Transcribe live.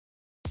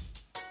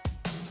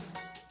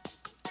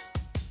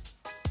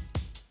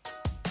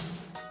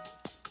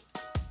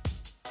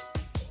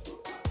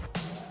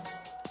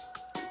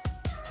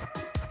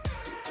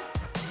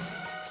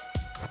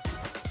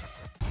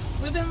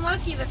We've been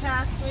lucky the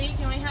past week,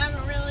 and we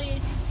haven't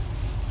really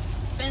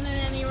been in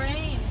any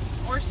rain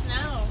or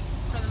snow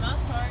for the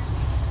most part.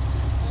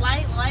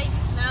 Light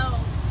snow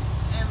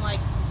in, like,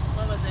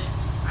 what was it?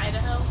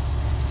 Idaho?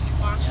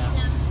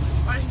 Washington?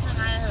 Yeah.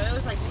 Washington, Idaho. It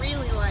was like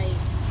really light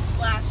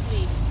last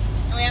week,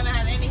 and we haven't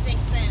had anything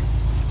since.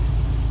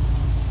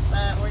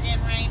 But we're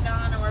getting rained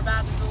on, and we're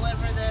about to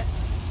deliver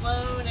this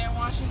load in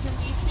Washington,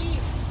 D.C.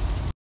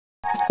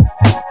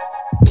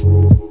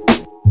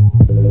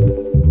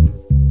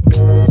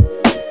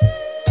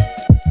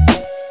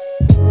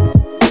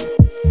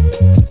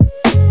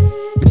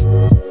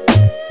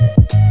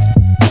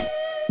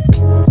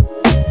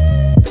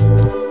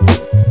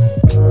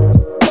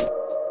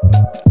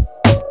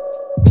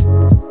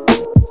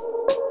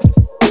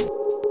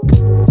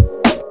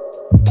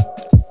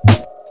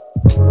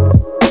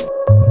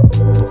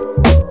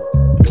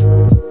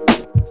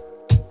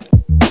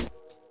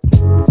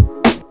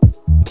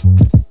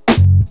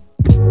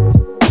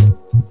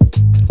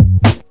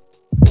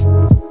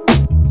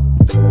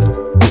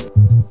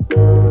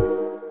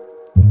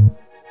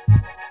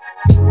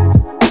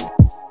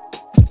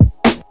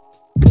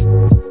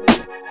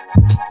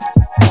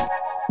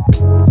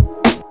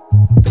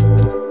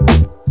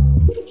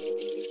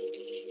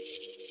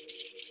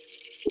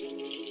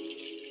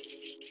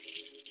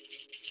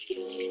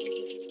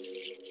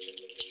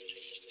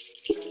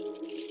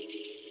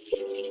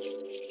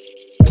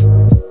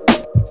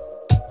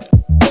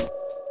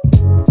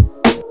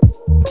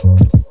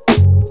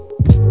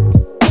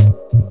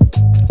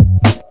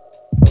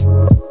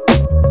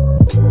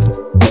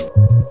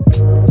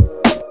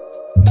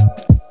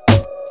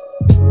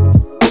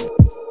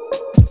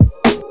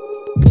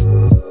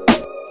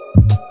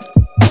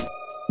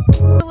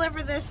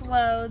 Deliver this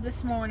load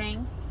this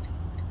morning,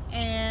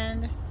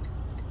 and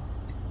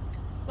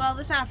well,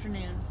 this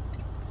afternoon,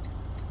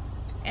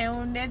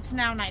 and it's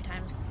now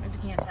nighttime, if you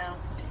can't tell.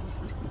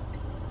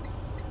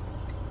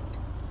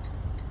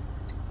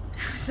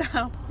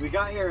 So we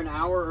got here an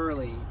hour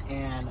early,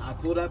 and I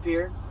pulled up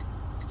here,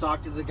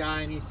 talked to the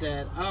guy, and he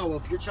said, oh, well,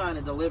 if you're trying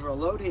to deliver a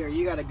load here,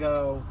 you got to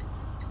go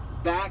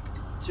back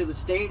to the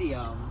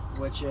stadium,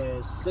 which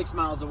is 6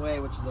 miles away,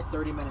 which is a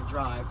 30-minute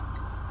drive,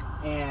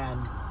 and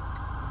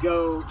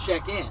go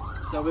check in.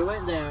 So we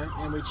went there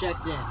and we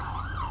checked in.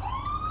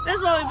 This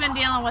is what we've been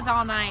dealing with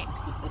all night.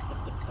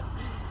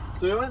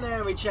 So we went there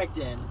and we checked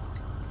in,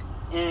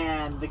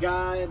 and the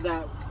guy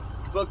that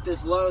booked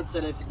this load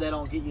said if they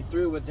don't get you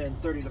through within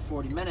 30 to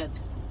 40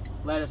 minutes,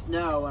 let us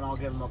know and I'll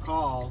give them a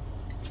call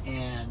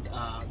and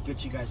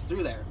get you guys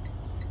through there.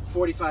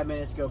 45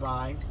 minutes go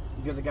by,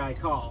 you give the guy a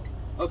call.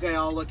 Okay,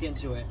 I'll look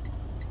into it.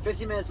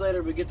 15 minutes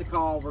later, we get the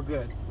call, we're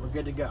good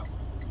to go.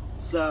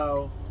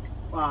 So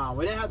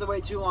we didn't have to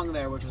wait too long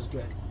there, which was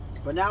good.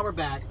 But now we're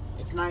back.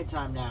 It's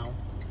nighttime now.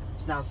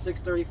 It's now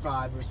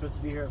 6:35. We're supposed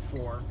to be here at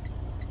 4.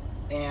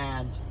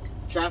 And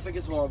traffic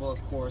is horrible,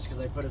 of course, because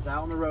they put us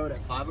out on the road at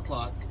 5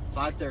 o'clock,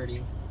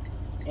 5:30.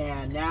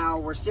 And now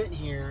we're sitting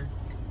here,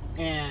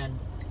 and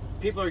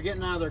people are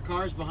getting out of their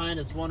cars behind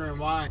us wondering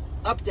why.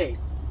 Update.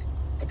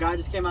 A guy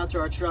just came out to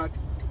our truck.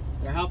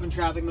 They're helping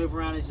traffic move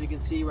around, as you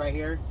can see right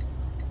here.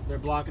 They're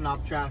blocking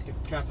off traffic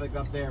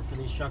up there for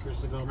these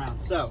truckers to go around.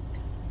 So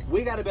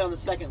we got to be on the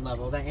second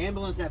level. That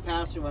ambulance that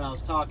passed me when I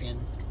was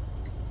talking,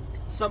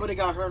 somebody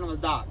got hurt on the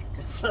dock.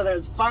 So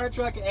there's fire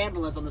truck and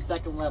ambulance on the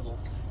second level,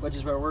 which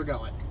is where we're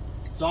going.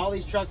 So all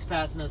these trucks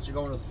passing us are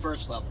going to the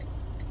first level.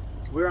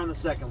 We're on the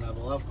second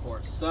level, of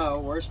course. So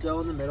we're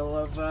still in the middle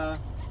of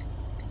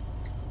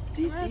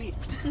DC.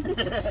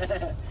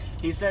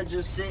 He said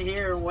just sit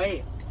here and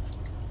wait.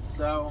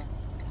 So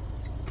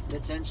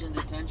detention.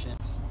 That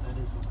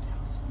is the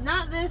house.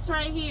 Not this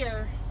right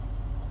here,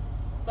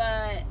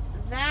 but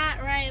that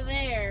right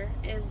there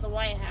is the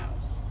White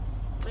House.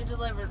 We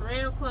delivered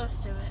real close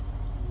to it.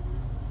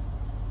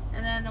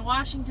 And then the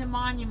Washington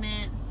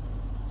Monument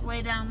is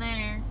way down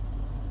there.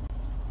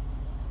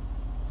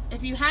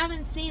 If you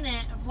haven't seen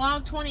it,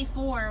 vlog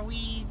 24,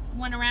 we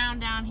went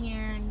around down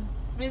here and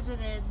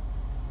visited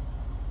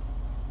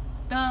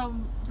the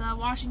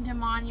Washington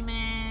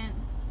Monument,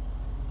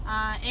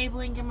 Abe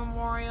Lincoln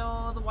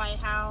Memorial, the White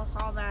House,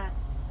 all that.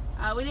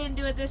 We didn't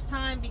do it this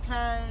time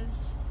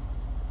because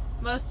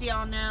most of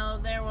y'all know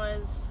there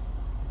was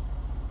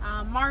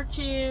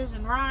marches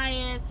and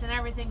riots and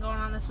everything going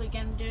on this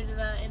weekend due to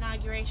the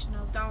inauguration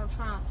of Donald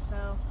Trump.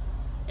 So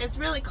it's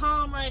really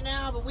calm right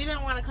now, but we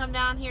didn't want to come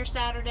down here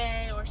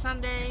Saturday or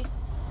Sunday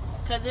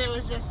because it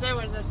was just, there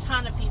was a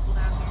ton of people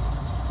down here.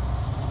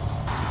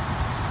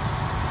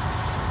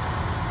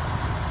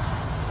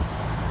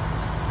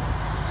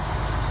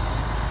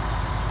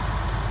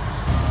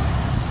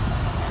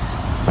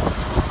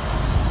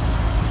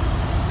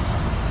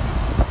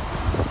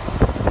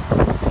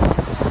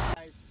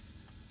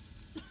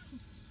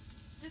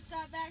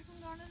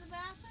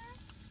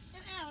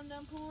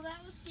 Pulled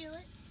out the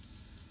skillet.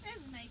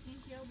 It's making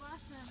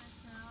kielbasa and it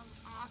smells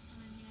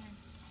awesome in here.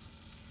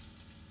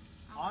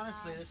 Oh,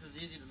 honestly, God. This is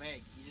easy to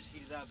make. You just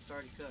heat it up. It's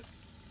already cooked.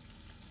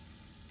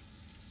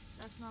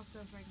 That smells so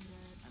freaking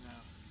good. I know.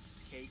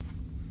 Cake.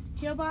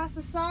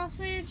 kielbasa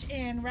sausage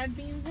and red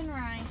beans and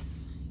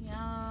rice.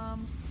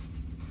 Yum.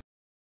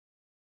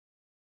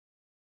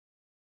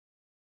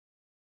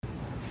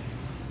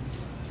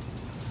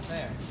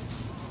 There.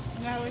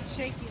 No, it's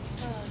shaky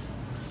as fuck.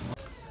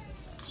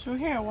 So we're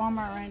here at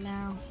Walmart right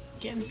now,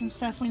 getting some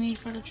stuff we need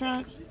for the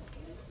truck.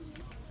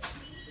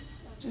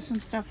 Just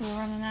some stuff we're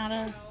running out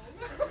of.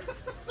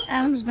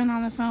 Adam's been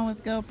on the phone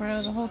with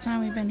GoPro the whole time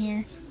we've been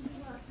here.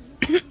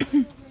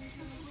 Because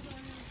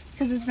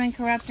it's been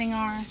corrupting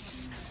our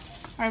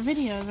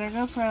videos. Our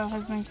GoPro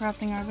has been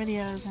corrupting our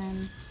videos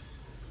and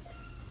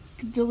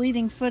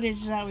deleting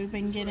footage that we've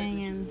been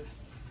getting, and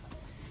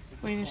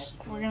we're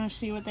gonna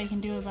see what they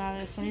can do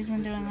about it. So he's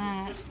been doing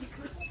that.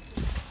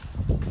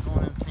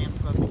 Going in Sam's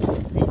Club to get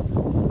some pizza.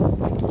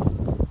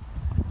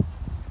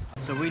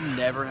 So we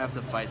never have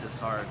to fight this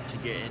hard to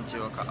get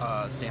into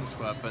a Sam's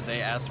Club, but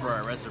they asked for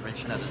our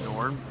reservation at the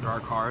door, or our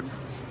card,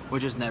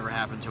 which has never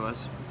happened to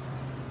us.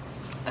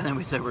 And then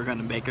we said we're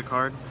gonna make a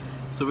card.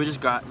 So we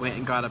just went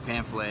and got a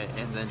pamphlet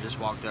and then just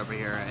walked over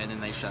here, and then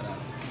they shut up.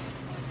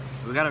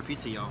 We got our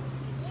pizza, y'all.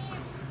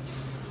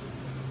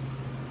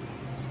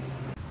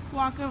 We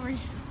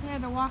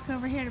had to walk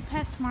over here to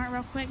PetSmart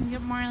real quick and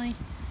get Marley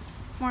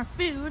more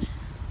food.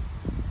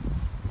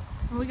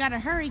 But we gotta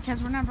hurry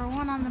because we're number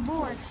 1 on the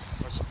board.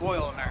 We're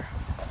spoiling her.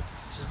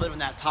 She's living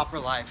that topper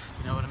life,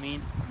 you know what I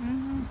mean?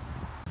 Mm-hmm.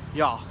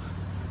 Y'all,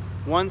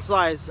 1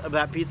 slice of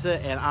that pizza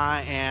and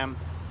I am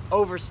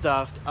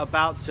overstuffed,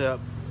 about to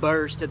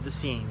burst at the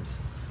seams.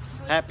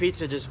 That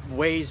pizza just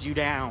weighs you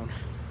down.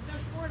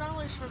 There's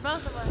 $4 for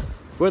both of us.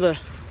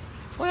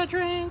 What a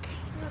drink.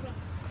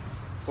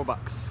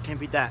 $4. Can't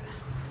beat that.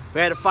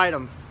 We had to fight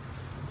them.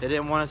 They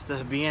didn't want us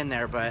to be in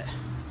there, but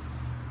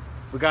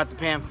we got the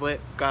pamphlet,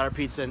 got our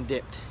pizza, and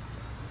dipped.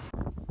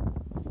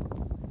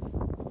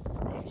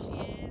 There she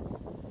is.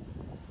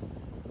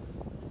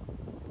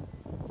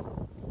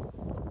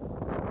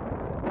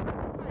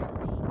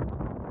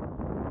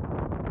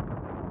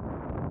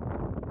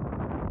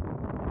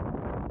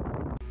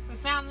 We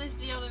found this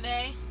deal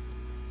today.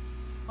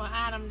 Well,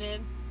 Adam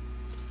did.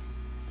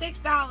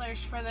 $6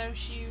 for those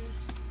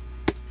shoes.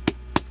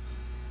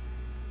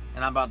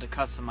 And I'm about to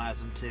customize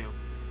them too.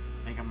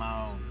 Make them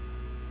my own.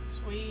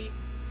 Sweet.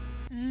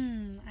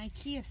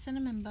 IKEA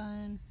cinnamon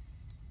bun.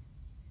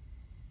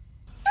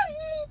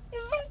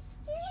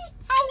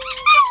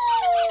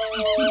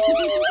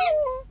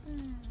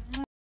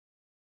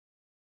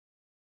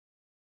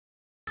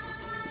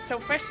 So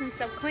fresh and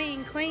so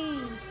clean.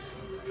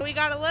 We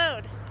got a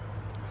load.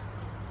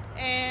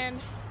 And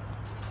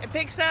it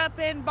picks up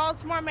in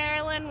Baltimore,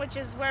 Maryland, which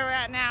is where we're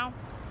at now.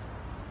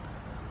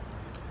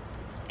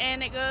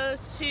 And it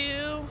goes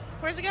to,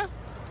 where's it go?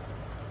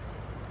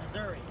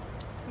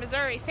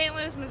 Missouri, St.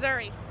 Louis,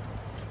 Missouri,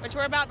 which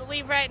we're about to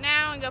leave right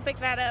now and go pick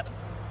that up.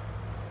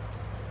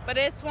 But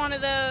it's one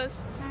of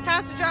those,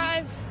 have to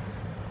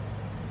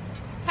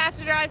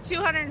drive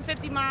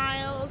 250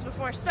 miles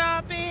before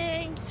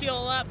stopping,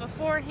 fuel up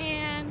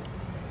beforehand.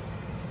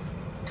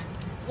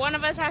 One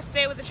of us has to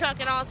stay with the truck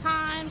at all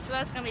times, so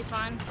that's gonna be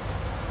fun.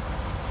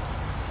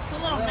 It's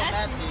a little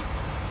messy.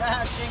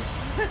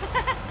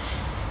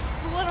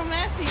 It's a little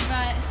messy,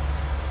 but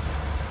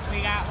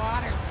we got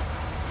water.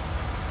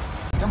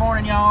 Good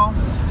morning, y'all.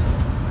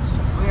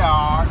 We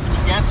are, can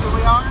you guess who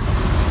we are?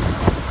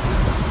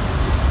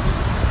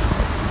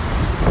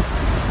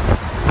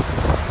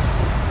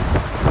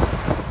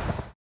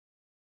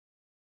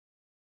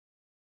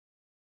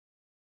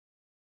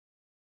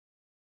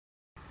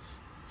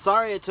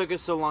 Sorry it took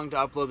us so long to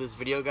upload this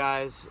video,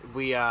 guys.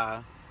 We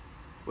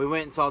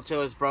went and saw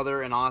Taylor's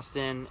brother in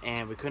Austin,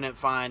 and we couldn't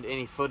find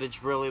any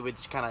footage really. We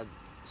just kind of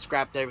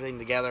scrapped everything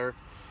together,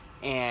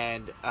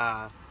 and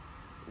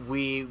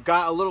we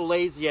got a little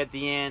lazy at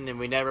the end and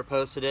we never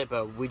posted it,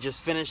 but we just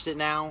finished it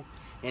now,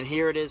 and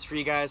here it is for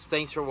you guys.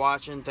 Thanks for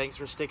watching. Thanks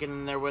for sticking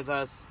in there with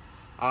us.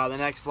 The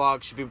next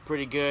vlog should be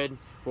pretty good.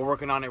 We're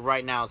working on it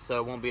right now, so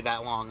it won't be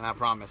that long, and I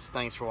promise.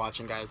 Thanks for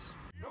watching, guys.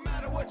 No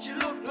matter what you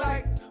look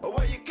like or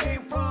where you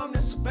came from,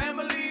 this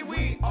family,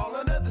 we all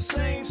under the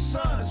same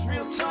sun. It's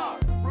real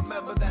talk.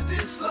 Remember that.